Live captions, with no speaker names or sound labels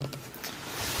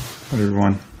Hello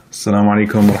everyone. Assalamu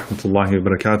alaikum wa rahmatullahi wa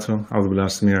barakatuh. A'udhu billahi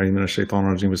as-sami' al-alim min ash-shaytan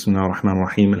ar-rajim. Bismillahir rahmanir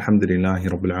rahim. Alhamdulillahi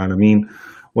rabbil alamin.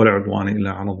 Wa la 'udwana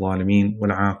illa 'ala adh-dhalimin.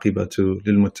 Wal 'aqibatu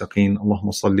lil muttaqin.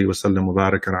 Allahumma salli wa sallim wa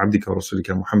barik ala 'abdika wa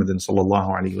rasulika Muhammadin sallallahu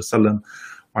alayhi wa sallam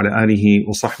wa ala alihi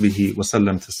wa sahbihi wa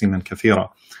sallam tasliman kathira.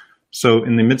 So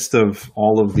in the midst of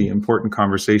all of the important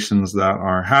conversations that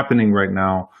are happening right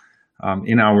now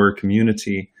in our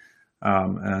community,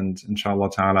 and inshallah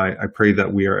ta'ala, I pray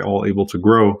that we are all able to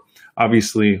grow.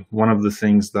 Obviously, one of the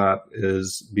things that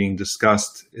is being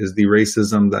discussed is the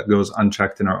racism that goes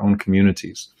unchecked in our own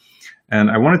communities. And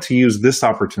I wanted to use this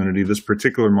opportunity, this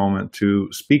particular moment, to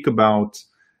speak about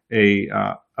a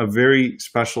very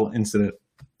special incident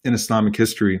in Islamic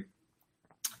history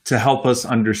to help us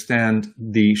understand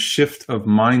the shift of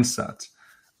mindset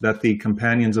that the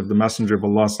companions of the Messenger of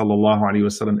Allah sallallahu alaihi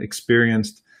wasallam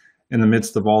experienced in the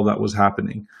midst of all that was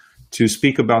happening, to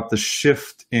speak about the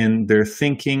shift in their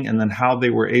thinking and then how they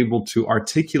were able to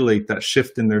articulate that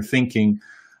shift in their thinking,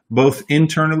 both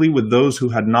internally with those who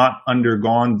had not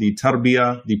undergone the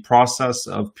tarbiyah, the process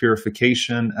of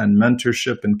purification and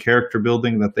mentorship and character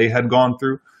building that they had gone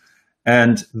through,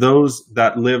 and those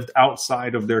that lived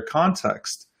outside of their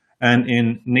context and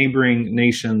in neighboring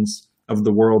nations of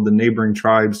the world, the neighboring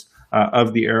tribes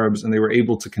of the Arabs, and they were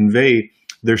able to convey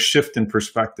their shift in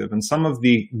perspective. And some of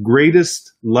the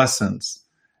greatest lessons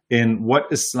in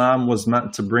what Islam was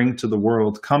meant to bring to the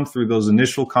world come through those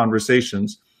initial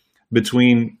conversations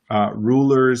between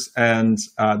rulers and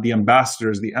the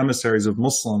ambassadors, the emissaries of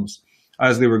Muslims,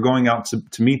 as they were going out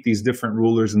to meet these different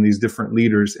rulers and these different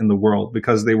leaders in the world,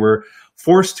 because they were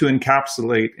forced to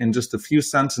encapsulate in just a few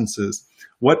sentences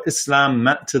what Islam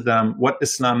meant to them, what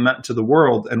Islam meant to the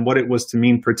world, and what it was to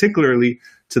mean particularly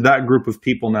to that group of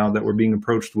people now that were being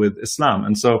approached with Islam.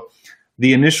 And so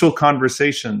the initial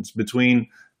conversations between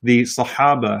the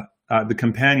Sahaba, the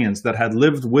companions that had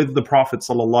lived with the Prophet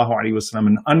ﷺ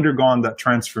and undergone that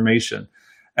transformation,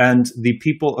 and the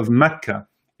people of Mecca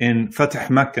in Fatih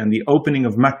Mecca, in the opening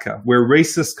of Mecca, where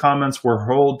racist comments were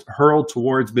hurled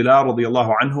towards Bilal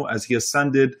radiallahu anhu as he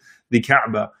ascended the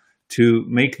Kaaba to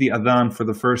make the adhan for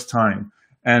the first time.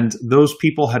 And those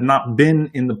people had not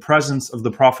been in the presence of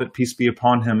the Prophet, peace be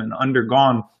upon him, and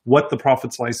undergone what the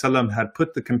Prophet ﷺ had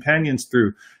put the companions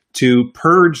through to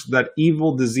purge that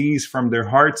evil disease from their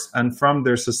hearts and from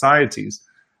their societies.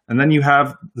 And then you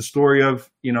have the story of,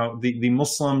 the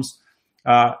Muslims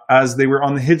as they were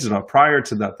on the hijrah. Prior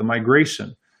to that, the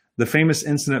migration, the famous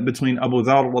incident between Abu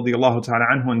Dharr radiallahu ta'ala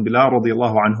anhu and Bilal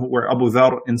radiallahu anhu, where Abu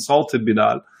Dharr insulted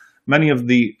Bilal. Many of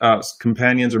the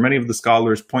companions or many of the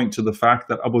scholars point to the fact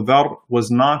that Abu Dharr was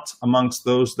not amongst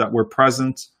those that were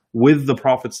present with the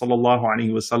Prophet sallallahu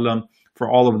alaihi wasallam for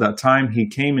all of that time. He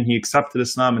came and he accepted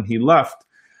Islam and he left.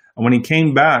 And when he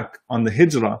came back on the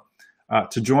hijrah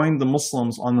to join the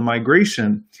Muslims on the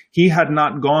migration, he had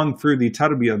not gone through the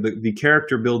tarbiyah, the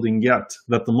character building yet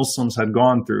that the Muslims had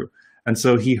gone through. And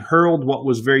so he hurled what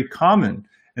was very common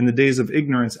in the days of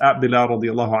ignorance at Bilal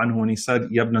radiallahu anhu when he said,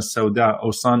 Yabna Sauda,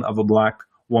 O son of a black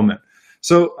woman.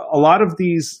 So a lot of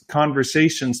these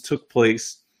conversations took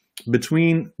place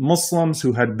between Muslims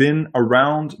who had been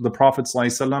around the Prophet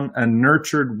ﷺ and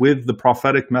nurtured with the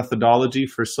prophetic methodology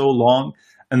for so long,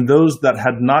 and those that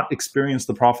had not experienced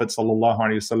the Prophet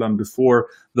ﷺ before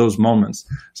those moments.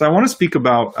 So I want to speak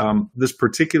about this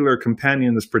particular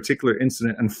companion, this particular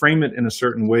incident, and frame it in a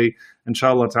certain way,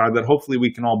 inshallah ta'ala, that hopefully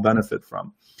we can all benefit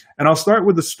from. And I'll start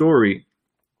with a story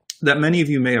that many of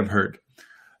you may have heard.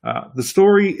 The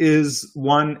story is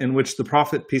one in which the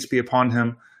Prophet, peace be upon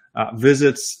him,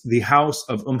 visits the house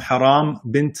of Haram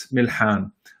bint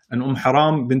Milhan. And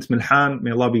Haram bint Milhan,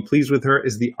 may Allah be pleased with her,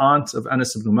 is the aunt of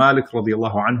Anas ibn Malik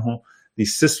radiallahu anhu, the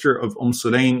sister of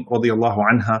Sulaym radiallahu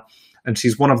anha. And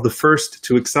she's one of the first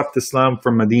to accept Islam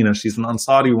from Medina. She's an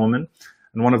Ansari woman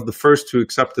and one of the first to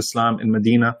accept Islam in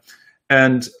Medina,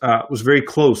 and was very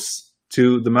close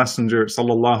to the Messenger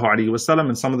sallallahu alaihi wasallam.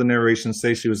 And some of the narrations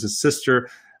say she was his sister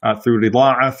through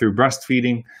rida'a, through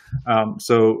breastfeeding.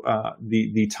 So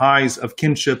the ties of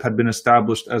kinship had been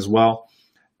established as well.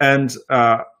 And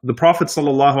the Prophet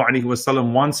sallallahu alaihi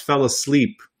wasallam once fell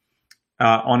asleep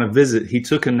on a visit. He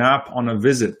took a nap on a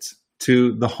visit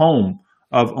to the home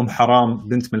of Haram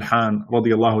bint Milhan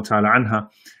radiallahu ta'ala anha,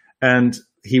 and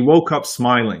he woke up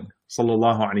smiling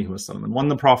sallallahu alaihi wasallam. And when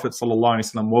the Prophet sallallahu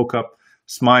alaihi wasallam woke up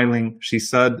smiling, she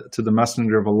said to the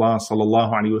Messenger of Allah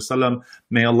sallallahu alaihi wasallam,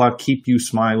 "May Allah keep you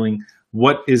smiling.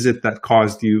 What is it that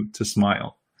caused you to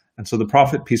smile?" And so the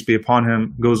Prophet, peace be upon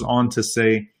him, goes on to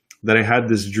say that I had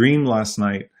this dream last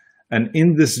night, and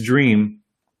in this dream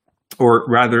or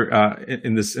rather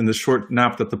in this short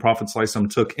nap that the Prophet ﷺ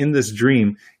took, in this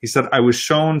dream, he said, I was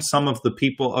shown some of the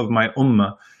people of my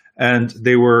ummah, and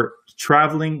they were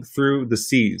traveling through the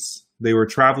seas. They were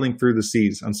traveling through the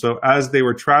seas. And so as they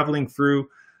were traveling through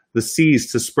the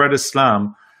seas to spread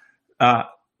Islam,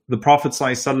 the Prophet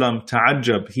ﷺ,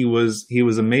 ta'ajjab, he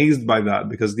was amazed by that,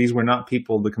 because these were not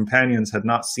people, the companions had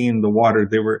not seen the water.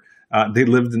 They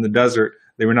lived in the desert.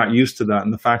 They were not used to that.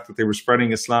 And the fact that they were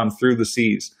spreading Islam through the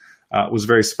seas was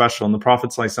very special. And the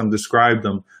Prophet ﷺ described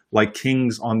them like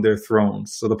kings on their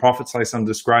thrones. So the Prophet ﷺ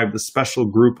described the special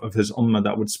group of his ummah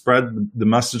that would spread the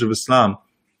message of Islam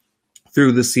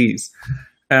through the seas.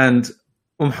 And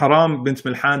Haram bint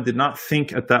Milhan did not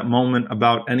think at that moment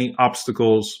about any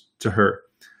obstacles to her.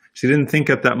 She didn't think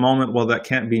at that moment, well, that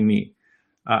can't be me.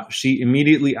 She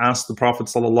immediately asked the Prophet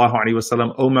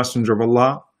ﷺ, O Messenger of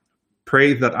Allah,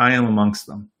 pray that I am amongst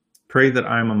them. Pray that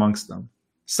I am amongst them.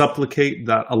 Supplicate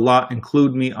that Allah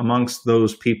include me amongst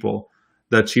those people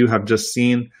that you have just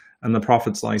seen. And the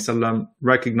Prophet ﷺ,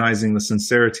 recognizing the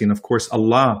sincerity, and of course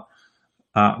Allah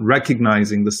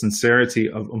recognizing the sincerity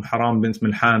of Haram bint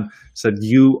Milhan, said,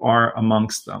 you are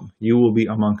amongst them. You will be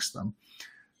amongst them.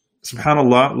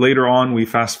 SubhanAllah, later on we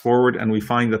fast forward and we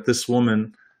find that this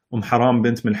woman, Haram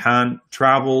bint Milhan,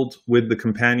 traveled with the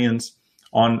companions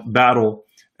on battle,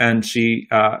 and she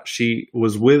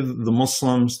was with the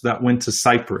Muslims that went to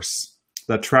Cyprus,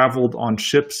 that traveled on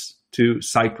ships to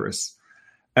Cyprus.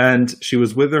 And she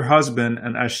was with her husband,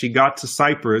 and as she got to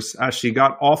Cyprus, as she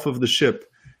got off of the ship,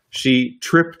 she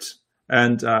tripped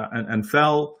and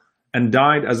fell and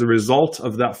died as a result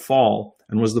of that fall,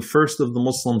 and was the first of the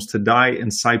Muslims to die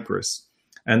in Cyprus.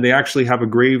 And they actually have a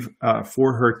grave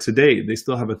for her today. They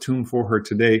still have a tomb for her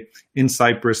today in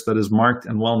Cyprus that is marked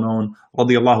and well known.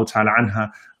 Radiyallahu ta'ala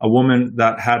anha, a woman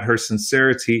that had her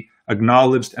sincerity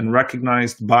acknowledged and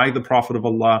recognized by the Prophet of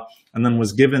Allah, and then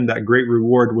was given that great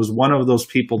reward, was one of those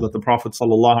people that the Prophet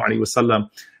sallallahu alaihi wasallam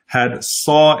had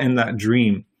saw in that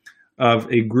dream, of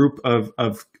a group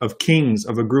of kings,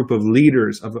 of a group of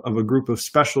leaders, of a group of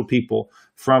special people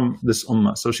from this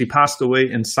ummah. So she passed away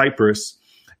in Cyprus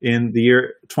in the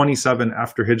year 27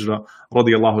 after Hijrah,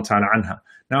 radiyallahu ta'ala anha.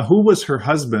 Now, who was her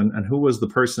husband, and who was the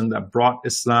person that brought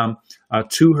Islam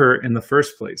to her in the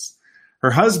first place?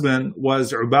 Her husband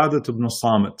was Ubadat ibn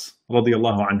Samit,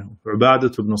 radiyallahu anhu,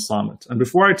 Ubadat ibn Samit. And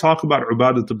before I talk about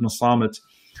Ubadat ibn Samit,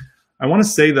 I want to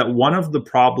say that one of the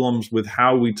problems with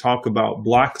how we talk about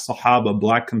black Sahaba,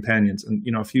 black companions, and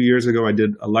a few years ago I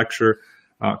did a lecture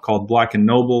called Black and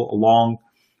Noble,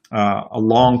 a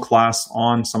long class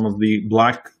on some of the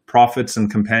black prophets and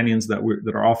companions that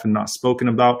are often not spoken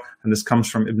about. And this comes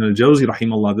from Ibn al-Jawzi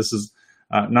rahimahullah. This is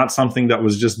not something that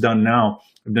was just done now.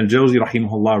 Ibn al-Jawzi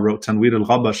rahimahullah wrote Tanwir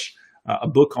al-Ghabash, a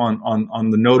book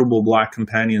on the notable black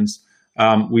companions.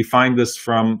 We find this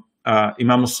from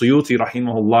Imam al-Suyuti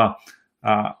rahimahullah,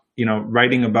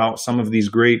 writing about some of these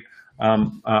great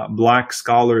black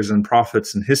scholars and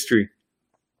prophets in history.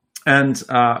 And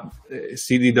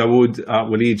Sidi Dawood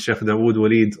Walid, Sheikh Dawood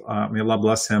Walid, may Allah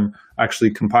bless him,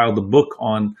 actually compiled a book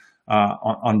on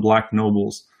black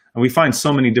nobles. And we find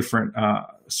so many different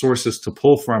sources to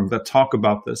pull from that talk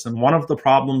about this. And one of the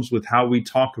problems with how we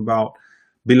talk about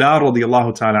Bilal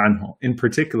radiallahu ta'ala anhu in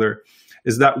particular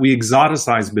is that we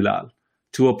exoticize Bilal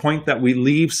to a point that we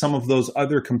leave some of those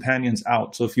other companions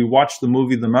out. So if you watch the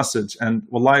movie The Message, and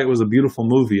wallahi, it was a beautiful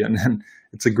movie, and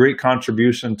it's a great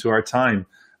contribution to our time.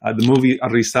 The movie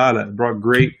Ar-Risala brought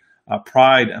great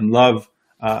pride and love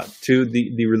to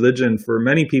the religion for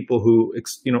many people who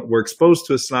were exposed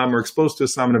to Islam, or exposed to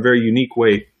Islam in a very unique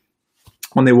way.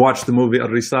 When they watch the movie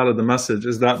Ar-Risala, The Message,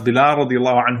 is that Bilal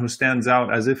radiallahu anhu stands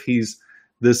out as if he's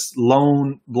this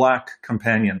lone black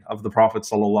companion of the Prophet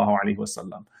sallallahu alaihi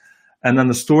wasallam. And then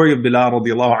the story of Bilal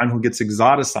radiallahu anhu gets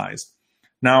exoticized.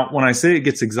 Now, when I say it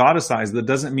gets exoticized, that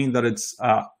doesn't mean that it's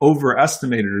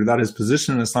overestimated, or that his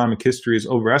position in Islamic history is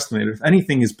overestimated. If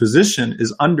anything, his position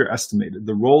is underestimated.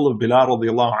 The role of Bilal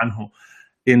radiallahu anhu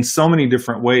in so many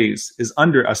different ways is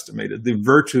underestimated. The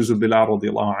virtues of Bilal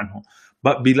radiallahu anhu.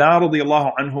 But Bilal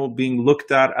radiallahu anhu being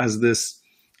looked at as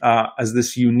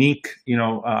this unique,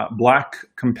 black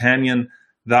companion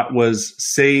that was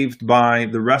saved by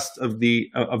the rest of the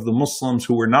Muslims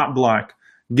who were not black,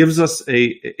 gives us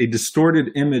a distorted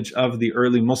image of the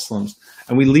early Muslims.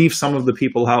 And we leave some of the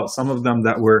people out, some of them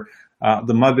that were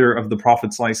the mother of the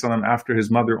Prophet ﷺ after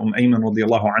his mother, Ayman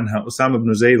radiallahu anha, Usama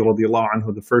ibn Zayd radiallahu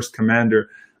anhu, the first commander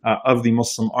of the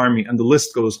Muslim army. And the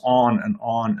list goes on and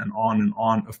on and on and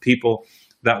on of people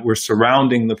that were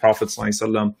surrounding the Prophet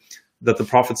ﷺ, that the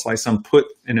Prophet ﷺ put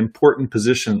in important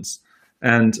positions.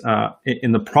 And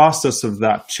in the process of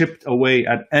that, chipped away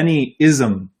at any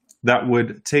ism that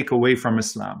would take away from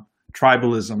Islam.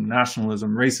 Tribalism,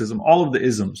 nationalism, racism, all of the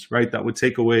isms, right, that would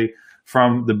take away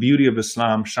from the beauty of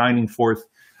Islam shining forth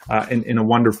in a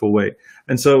wonderful way.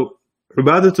 And so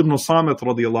Ubadah ibn Samit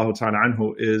radiallahu ta'ala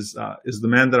anhu is the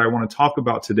man that I want to talk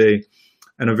about today,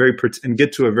 and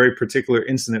get to a very particular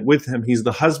incident with him. He's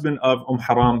the husband of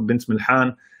Haram bint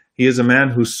Milhan. He is a man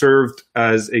who served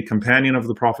as a companion of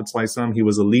the Prophet ﷺ. He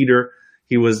was a leader.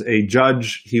 He was a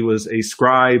judge. He was a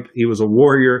scribe. He was a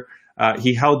warrior.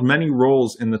 He held many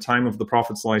roles in the time of the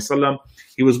Prophet ﷺ.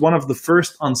 He was one of the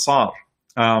first Ansar.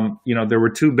 There were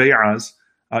two bay'ahs,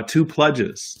 two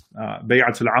pledges.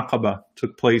 Bay'atul Aqaba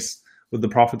took place with the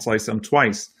Prophet ﷺ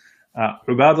twice.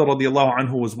 Ubadah radiallahu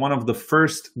anhu was one of the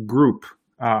first group,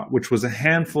 which was a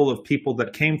handful of people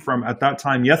that came from, at that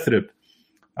time, Yathrib,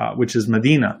 which is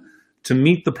Medina, to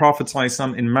meet the Prophet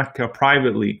ﷺ in Mecca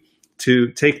privately,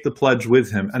 to take the pledge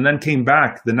with him, and then came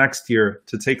back the next year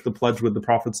to take the pledge with the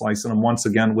Prophet ﷺ once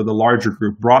again with a larger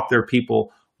group, brought their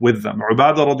people with them.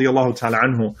 Ubadah radiallahu ta'ala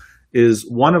anhu is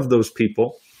one of those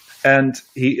people, and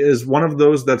he is one of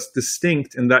those that's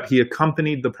distinct in that he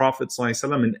accompanied the Prophet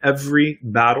ﷺ in every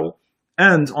battle.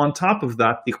 And on top of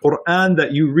that, the Quran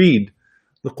that you read,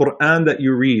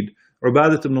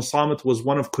 Ubadah ibn Samit was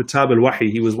one of Kutab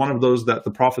al-Wahi. He was one of those that the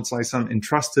Prophet ﷺ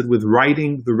entrusted with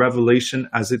writing the revelation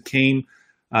as it came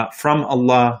from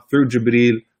Allah through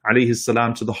Jibreel alayhi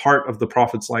salam to the heart of the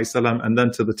Prophet ﷺ, and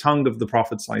then to the tongue of the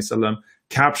Prophet ﷺ,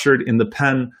 captured in the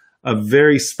pen of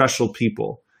very special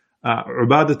people.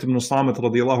 Ubadah ibn Samit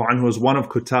radiallahu anhu is one of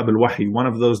Kutab al-Wahi, one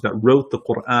of those that wrote the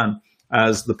Quran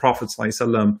as the Prophet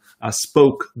ﷺ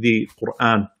spoke the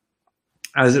Quran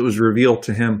as it was revealed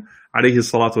to him, alayhi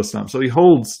salatu wasalam. So he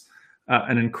holds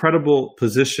an incredible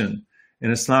position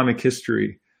in Islamic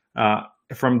history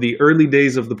from the early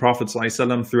days of the Prophet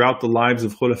ﷺ throughout the lives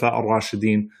of Khulafa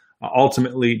al-Rashidin,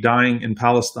 ultimately dying in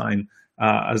Palestine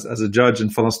as a judge, in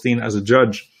Palestine as a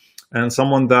judge, and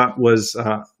someone that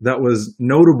was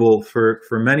notable for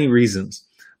many reasons.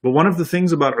 But one of the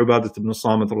things about Ubadah ibn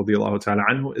Samit radiallahu ta'ala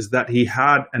anhu is that he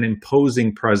had an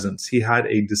imposing presence. He had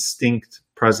a distinct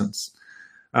presence.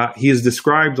 He is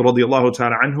described radiallahu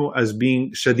ta'ala anhu as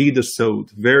being shadid as-sawd,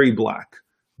 very black.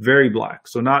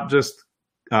 So not just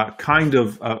kind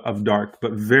of dark,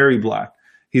 but very black.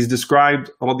 He's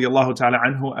described radiallahu ta'ala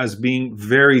anhu as being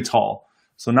very tall.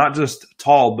 So not just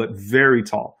tall, but very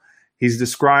tall. He's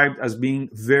described as being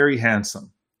very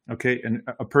handsome. Okay, and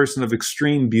a person of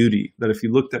extreme beauty, that if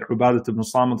you looked at Ubadah ibn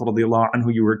Samit radiallahu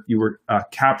anhu, you were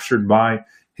captured by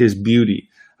his beauty.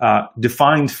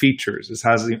 Defined features is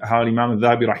how Imam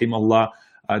al-Dhahabi rahimahullah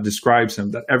describes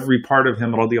him, that every part of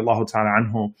him radiallahu ta'ala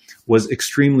anhu was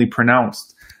extremely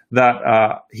pronounced,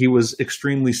 that he was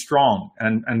extremely strong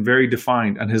and very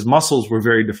defined, and his muscles were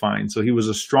very defined. So he was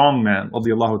a strong man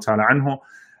radiallahu ta'ala anhu.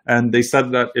 And they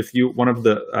said that one of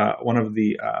the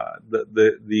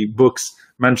books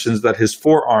mentions that his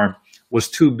forearm was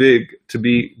too big to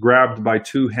be grabbed by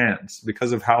two hands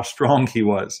because of how strong he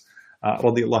was,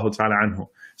 radiallahu ta'ala anhu.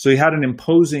 So he had an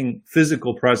imposing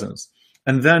physical presence,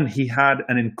 and then he had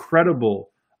an incredible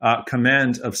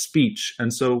command of speech.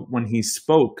 And so when he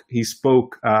spoke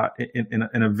in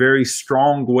a very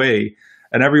strong way,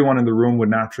 and everyone in the room would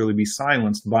naturally be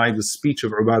silenced by the speech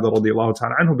of Ubadah radiallahu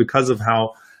ta'ala anhu because of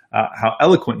how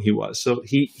eloquent he was. So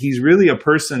he's really a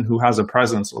person who has a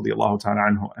presence, radiallahu ta'ala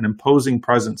anhu, an imposing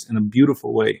presence in a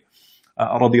beautiful way,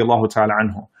 radiallahu ta'ala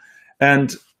anhu.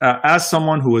 And as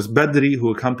someone who was Badri,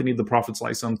 who accompanied the Prophet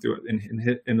ﷺ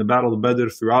in the Battle of Badr,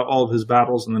 throughout all of his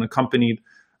battles, and then accompanied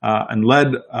and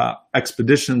led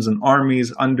expeditions and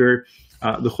armies under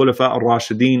the Khulafa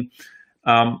al-Rashidin,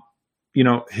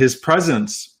 his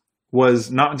presence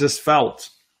was not just felt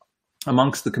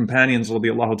amongst the companions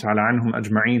radiallahu ta'ala anhum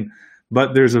ajma'een,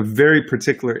 but there's a very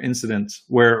particular incident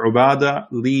where Ubadah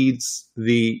leads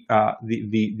the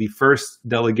first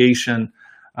delegation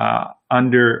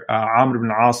under Amr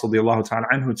ibn al-As radiallahu ta'ala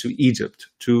anhu to Egypt,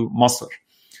 to Masr.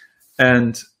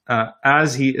 And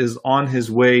as he is on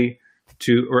his way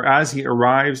as he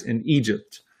arrives in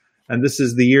Egypt, and this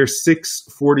is the year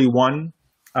 641,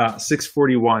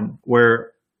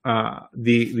 where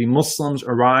the Muslims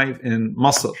arrive in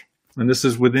Masr. And this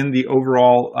is within the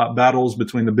overall battles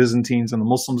between the Byzantines and the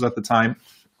Muslims at the time.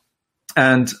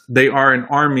 And they are an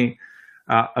army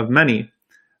of many.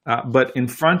 But in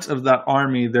front of that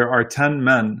army, there are 10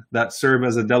 men that serve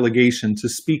as a delegation to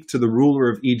speak to the ruler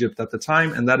of Egypt at the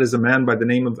time. And that is a man by the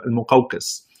name of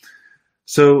Al-Muqawqis.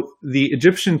 So the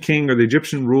Egyptian king, or the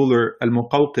Egyptian ruler,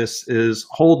 Al-Muqawqis, is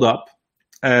holed up.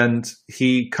 And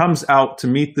he comes out to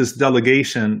meet this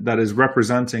delegation that is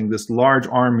representing this large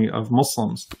army of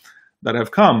Muslims that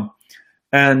have come.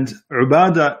 And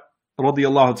Ubadah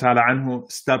radiallahu ta'ala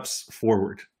anhu steps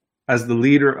forward as the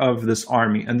leader of this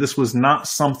army. And this was not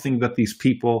something that these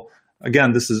people,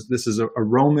 again, this is a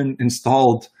Roman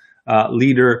installed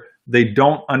leader. They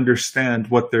don't understand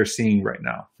what they're seeing right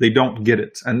now. They don't get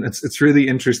it. And it's really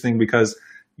interesting because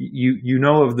you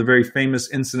know of the very famous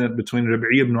incident between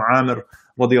Rabi'i ibn Amir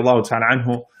radiallahu ta'ala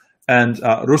anhu and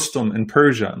Rustum in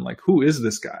Persia. And like, who is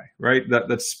this guy, right?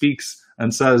 That speaks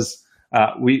and says,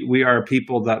 we are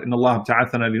people that in Allah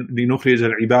ta'athana linukhrij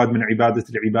al-ibad min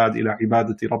ibadati al-ibad ila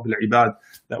ibadati rabbil ibad,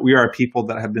 that we are a people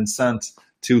that have been sent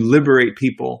to liberate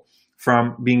people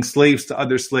from being slaves to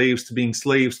other slaves to being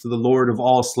slaves to the Lord of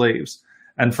all slaves,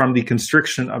 and from the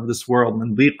constriction of this world,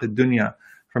 min dhiq ad-dunya,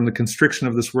 from the constriction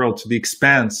of this world to the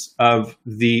expanse of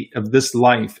this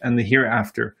life and the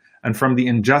hereafter, and from the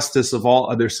injustice of all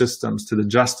other systems to the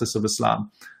justice of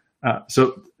Islam.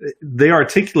 So they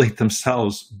articulate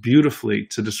themselves beautifully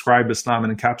to describe Islam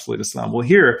and encapsulate Islam. Well,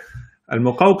 here,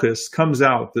 Al-Muqawqis comes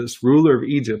out, this ruler of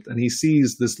Egypt, and he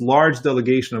sees this large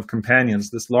delegation of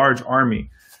companions, this large army,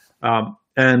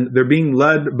 and they're being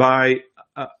led by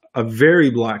a very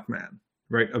black man,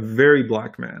 right? A very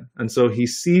black man. And so he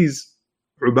sees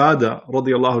Ubadah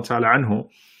radiallahu ta'ala anhu,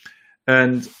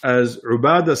 and as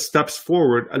Ubadah steps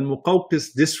forward, Al-Muqawqis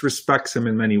disrespects him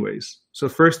in many ways. So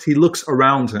first he looks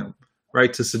around him,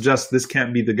 right, to suggest this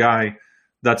can't be the guy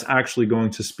that's actually going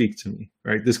to speak to me,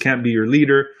 right? This can't be your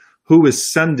leader. Who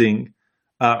is sending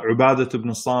Ubadah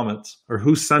ibn Samit, or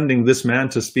who's sending this man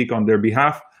to speak on their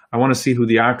behalf? I want to see who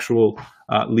the actual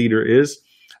leader is.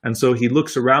 And so he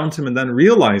looks around him, and then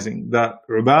realizing that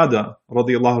Ubadah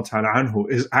radiallahu ta'ala anhu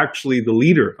is actually the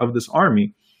leader of this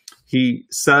army, he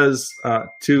says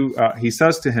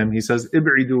to him, he says,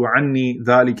 "Ib'idu anni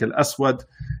dhalika al-aswad."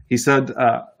 He said,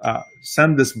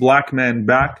 send this black man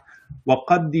back.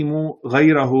 وَقَدِّمُوا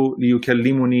غَيْرَهُ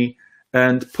لِيُكَلِّمُنِي,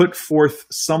 and put forth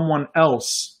someone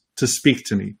else to speak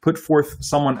to me. Put forth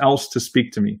someone else to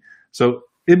speak to me. So,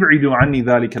 "Ib'idu anni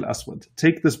dhalika al-aswad."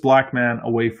 Take this black man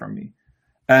away from me,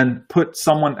 and put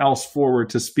someone else forward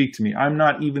to speak to me. I'm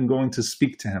not even going to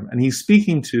speak to him. And he's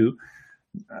speaking to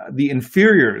the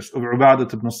inferiors of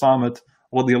Ubadah ibn Samit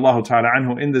radiallahu ta'ala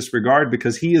anhu in this regard,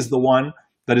 because he is the one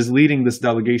that is leading this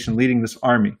delegation, leading this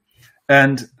army.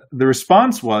 And the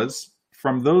response was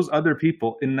from those other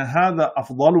people, "Inna hadha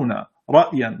afdaluna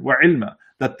ra'yan wa ilma,"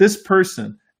 that this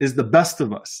person is the best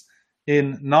of us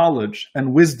in knowledge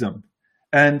and wisdom.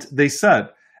 And they said,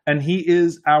 and he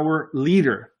is our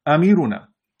leader, amiruna.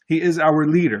 He is our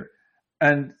leader,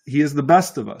 and he is the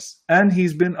best of us, and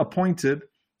he's been appointed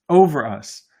over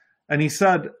us. And he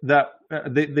said that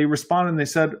they responded and they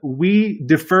said, "We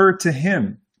defer to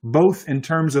him both in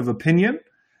terms of opinion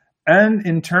and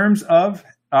in terms of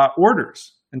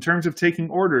orders, in terms of taking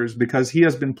orders, because he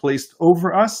has been placed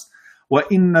over us.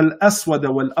 وَإِنَّ الْأَسْوَدَ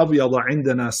وَالْأَبْيَضَ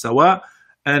عِنْدَنَا سَوَاء,"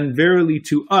 and verily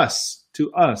to us,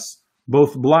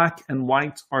 both black and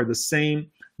white are the same.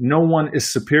 No one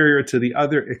is superior to the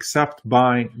other except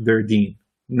by their deen.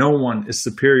 No one is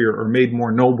superior or made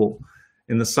more noble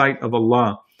in the sight of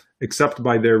Allah except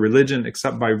by their religion,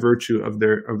 except by virtue of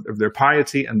their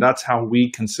piety. And that's how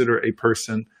we consider a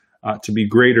person to be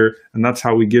greater. And that's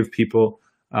how we give people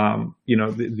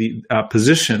the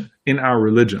position in our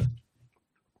religion.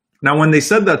 Now, when they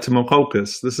said that to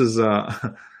Muqawqis,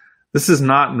 this is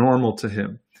not normal to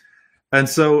him. And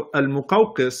so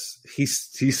Al-Muqawqis, he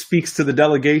speaks to the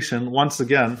delegation once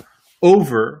again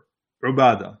over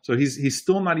Ubadah. So he's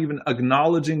still not even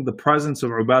acknowledging the presence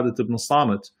of Ubadah ibn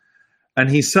Samit. And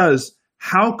he says,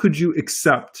 "How could you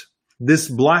accept this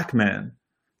black man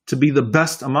to be the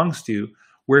best amongst you,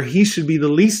 where he should be the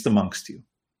least amongst you?"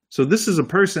 So this is a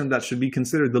person that should be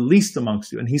considered the least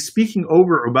amongst you. And he's speaking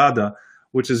over Ubadah,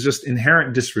 which is just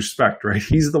inherent disrespect, right?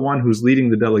 He's the one who's leading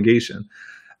the delegation.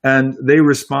 And they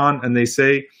respond and they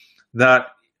say that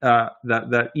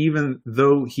even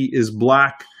though he is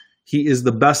black, he is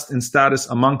the best in status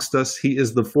amongst us. He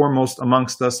is the foremost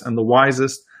amongst us and the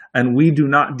wisest. And we do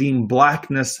not deem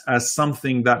blackness as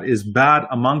something that is bad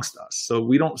amongst us. So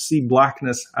we don't see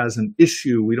blackness as an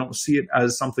issue. We don't see it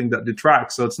as something that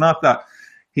detracts. So it's not that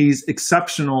he's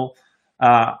exceptional,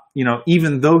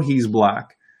 even though he's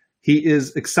black. He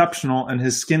is exceptional and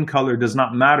his skin color does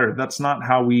not matter. That's not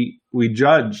how we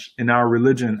judge in our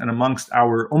religion and amongst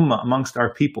our ummah, amongst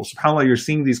our people. SubhanAllah, you're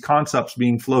seeing these concepts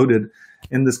being floated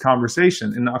in this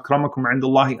conversation. Inna akramakum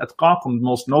indallahi atqakum, the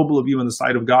most noble of you in the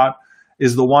sight of God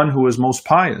is the one who is most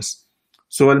pious.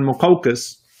 So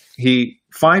Al-Muqawqis, he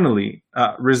finally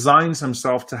resigns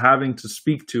himself to having to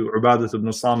speak to Ubadah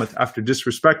ibn Samit after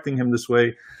disrespecting him this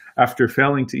way, after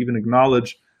failing to even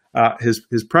acknowledge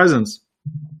his presence.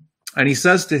 And he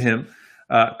says to him,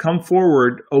 come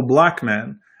forward, O black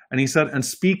man. And he said, and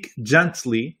speak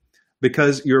gently,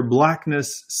 because your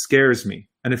blackness scares me.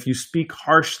 And if you speak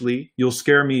harshly, you'll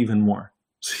scare me even more.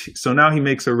 So now he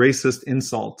makes a racist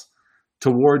insult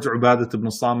towards Ubadah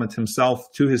ibn Samit himself,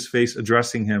 to his face,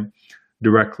 addressing him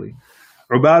directly.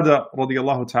 Ubadah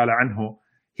radiallahu ta'ala anhu,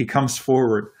 he comes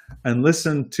forward, and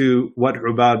listen to what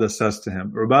Ubadah says to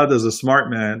him. Ubadah is a smart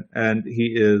man, and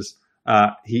he's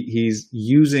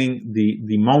using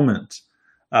the moment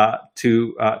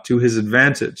to his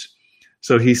advantage.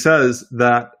 So he says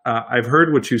that, I've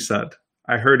heard what you said.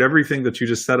 I heard everything that you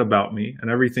just said about me,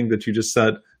 and everything that you just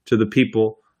said to the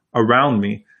people around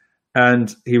me.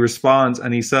 And he responds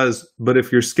and he says, but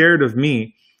if you're scared of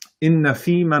me, إِنَّ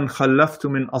فِي مَنْ خَلَّفْتُ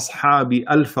مِنْ أَصْحَابِ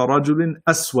أَلْفَ رَجُلٍ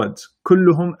أَسْوَدٍ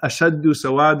كُلُّهُمْ أَشَدُّ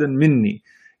سَوَادًا مِنِّي.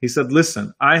 He said,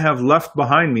 listen, I have left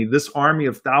behind me this army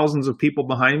of thousands of people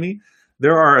behind me.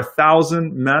 There are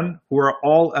 1,000 men who are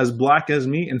all as black as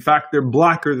me. In fact, they're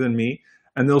blacker than me,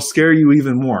 and they'll scare you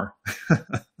even more.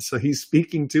 So he's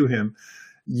speaking to him,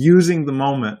 using the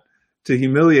moment to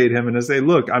humiliate him and to say,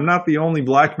 look, I'm not the only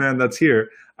black man that's here.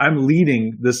 I'm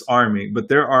leading this army, but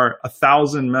there are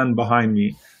 1,000 men behind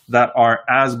me that are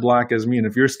as black as me. And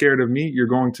if you're scared of me, you're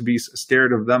going to be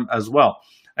scared of them as well.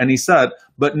 And he said,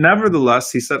 but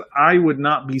nevertheless, he said, I would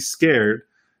not be scared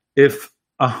if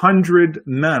 100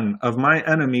 men of my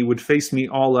enemy would face me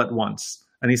all at once.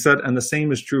 And he said, and the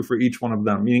same is true for each one of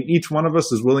them, meaning each one of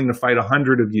us is willing to fight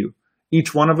 100 of you.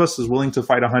 Each one of us is willing to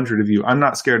fight 100 of you. I'm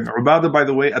not scared. Ubadah, by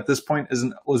the way, at this point is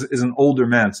an older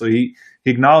man. So he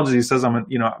acknowledges, he says,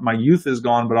 my youth is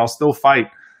gone, but I'll still fight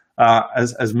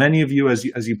as many of you as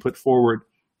you put forward.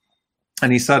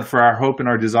 And he said, for our hope and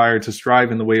our desire to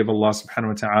strive in the way of Allah subhanahu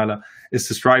wa ta'ala is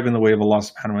to strive in the way of Allah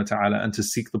subhanahu wa ta'ala and to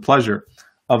seek the pleasure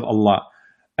of Allah.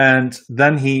 And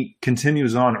then he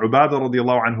continues on. Ubadah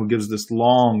radiallahu anhu gives this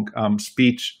long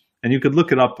speech. And you could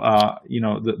look it up,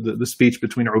 the speech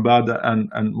between Ubadah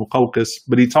and Muqawqis.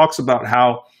 But he talks about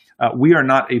how we are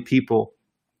not a people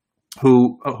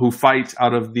who fight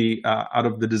out of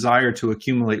the desire to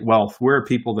accumulate wealth. We're a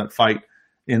people that fight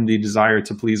in the desire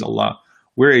to please Allah.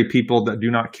 We're a people that do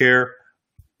not care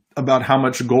about how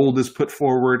much gold is put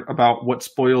forward, about what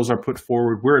spoils are put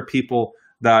forward. We're a people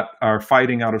that are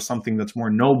fighting out of something that's more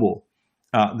noble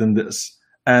than this.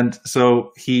 And so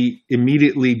he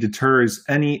immediately deters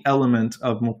any element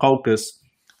of Muqawqis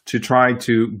to try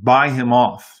to buy him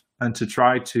off and to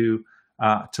try to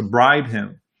bribe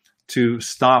him to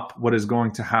stop what is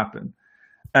going to happen.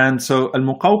 And so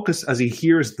Al-Muqawqis, as he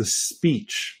hears the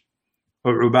speech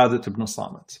of Ubadah ibn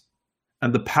Samit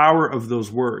and the power of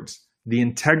those words, the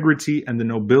integrity and the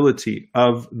nobility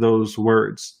of those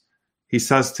words, he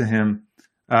says to him,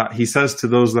 he says to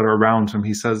those that are around him,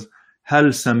 he says,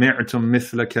 هل سمعتم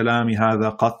مثل كلام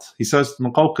هذا قط? He says,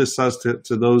 Muqawqis says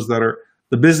to those that are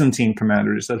the Byzantine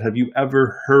commanders, that have you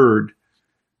ever heard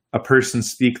a person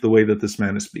speak the way that this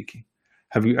man is speaking?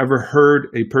 Have you ever heard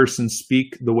a person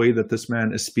speak the way that this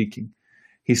man is speaking?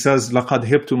 He says, لقد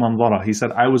هبت منظره. He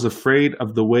said, I was afraid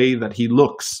of the way that he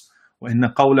looks.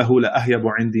 وإن قوله لأهيب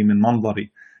عندي من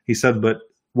منظري. He said, but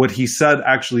what he said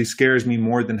actually scares me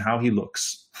more than how he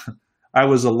looks. I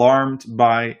was alarmed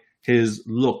by his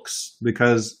looks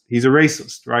because he's a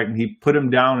racist, right? And he put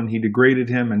him down and he degraded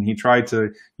him and he tried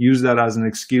to use that as an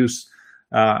excuse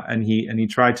and he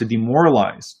tried to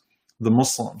demoralize the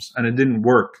Muslims, and it didn't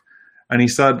work. And he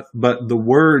said, but the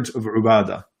words of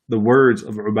Ubadah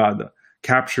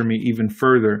capture me even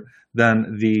further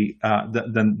than the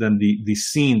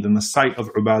scene, than the sight of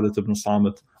Ubadah ibn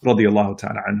Samit radiallahu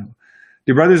ta'ala anhu.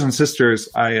 Dear brothers and sisters,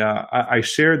 I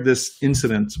shared this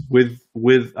incident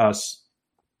with us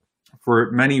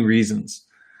for many reasons.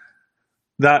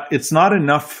 That it's not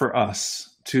enough for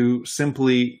us to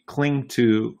simply cling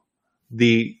to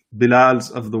the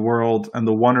Bilals of the world and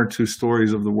the one or two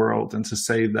stories of the world and to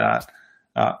say that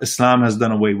Islam has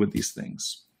done away with these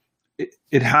things.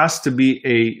 It has to be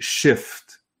a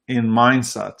shift in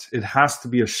mindset. It has to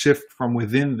be a shift from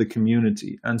within the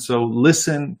community. And so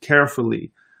listen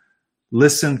carefully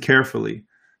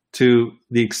to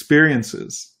the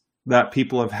experiences that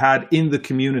people have had in the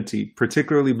community,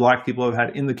 particularly Black people have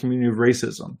had in the community of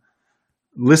racism.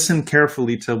 Listen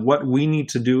carefully to what we need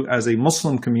to do as a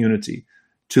Muslim community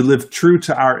to live true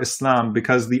to our Islam,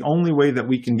 because the only way that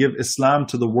we can give Islam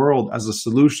to the world as a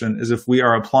solution is if we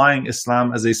are applying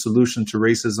Islam as a solution to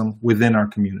racism within our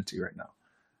community right now.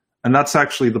 And that's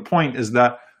actually the point, is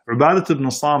that Ubadah ibn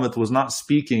Samit was not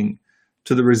speaking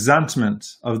to the resentment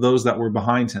of those that were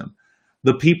behind him.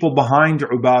 The people behind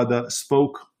Ubadah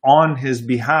spoke on his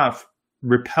behalf,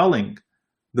 repelling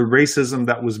the racism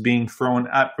that was being thrown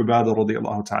at Ubadah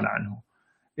radiallahu ta'ala anhu.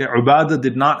 Ubadah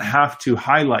did not have to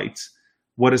highlight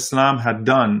what Islam had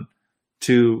done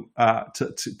to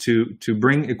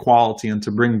bring equality and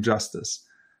to bring justice.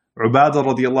 Ubadah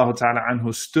radiallahu ta'ala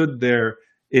anhu stood there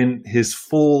in his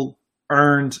full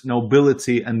earned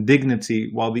nobility and dignity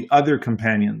while the other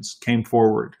companions came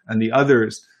forward and the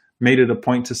others made it a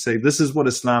point to say, this is what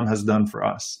Islam has done for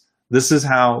us. This is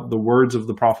how the words of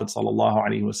the Prophet sallallahu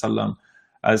alaihi wasallam,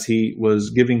 as he was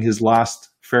giving his last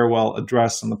farewell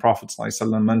address, and the Prophet sallallahu alaihi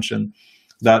wasallam mentioned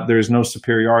that there is no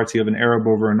superiority of an Arab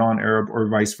over a non-Arab or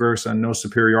vice versa, and no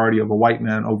superiority of a white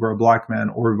man over a black man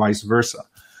or vice versa.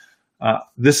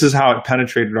 This is how it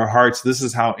penetrated our hearts. This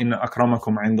is how inna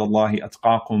akramakum indallahi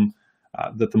atqakum,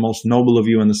 that the most noble of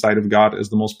you in the sight of God is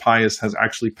the most pious, has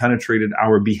actually penetrated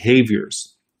our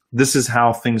behaviors. This is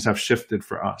how things have shifted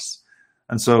for us.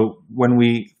 And so when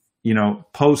we,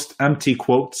 post empty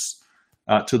quotes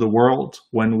to the world,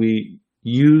 when we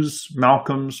use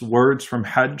Malcolm's words from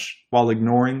Hajj while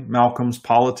ignoring Malcolm's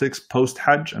politics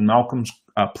post-Hajj and Malcolm's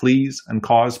pleas and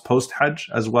cause post-Hajj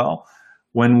as well,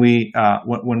 when we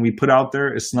put out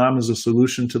there Islam is a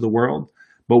solution to the world,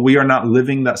 but we are not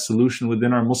living that solution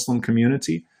within our Muslim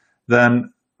community,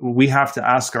 then we have to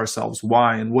ask ourselves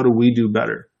why and what do we do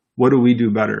better? What do we do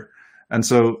better? And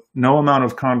so no amount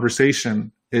of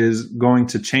conversation is going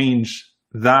to change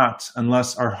that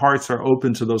unless our hearts are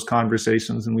open to those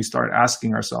conversations and we start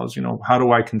asking ourselves, how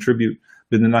do I contribute,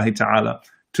 bidnillahi ta'ala,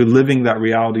 to living that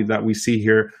reality that we see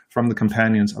here from the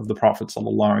companions of the Prophet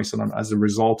ﷺ. As a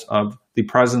result of the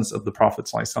presence of the Prophet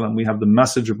ﷺ, we have the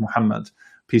message of Muhammad,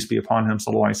 peace be upon him,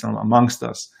 ﷺ, amongst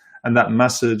us. And that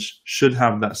message should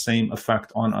have that same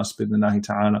effect on us, bidnillahi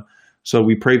ta'ala. So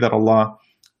we pray that Allah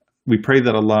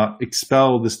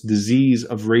expel this disease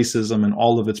of racism and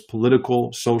all of its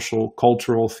political, social,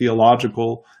 cultural,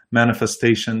 theological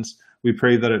manifestations. We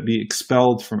pray that it be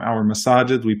expelled from our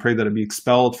masajid. We pray that it be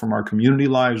expelled from our community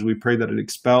lives. We pray that it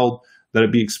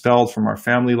be expelled from our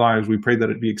family lives. We pray that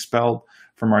it be expelled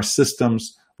from our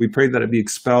systems. We pray that it be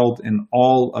expelled in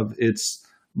all of its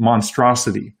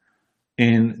monstrosity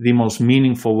in the most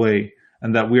meaningful way,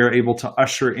 and that we are able to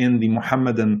usher in the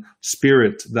Muhammadan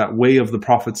spirit, that way of the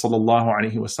Prophet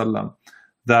ﷺ,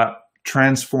 that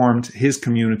transformed his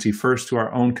community first to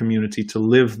our own community, to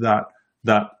live that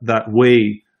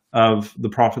way of the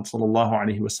Prophet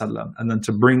ﷺ, and then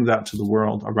to bring that to the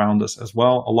world around us as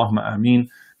well. Allahumma ameen.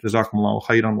 Jazakumullahu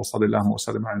khairan wa sallallahu wa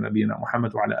sallam ala nabiyyina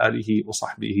Muhammad wa ala alihi wa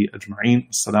sahbihi ajma'in.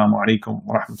 Assalamu alaikum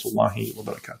wa rahmatullahi wa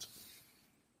barakatuh.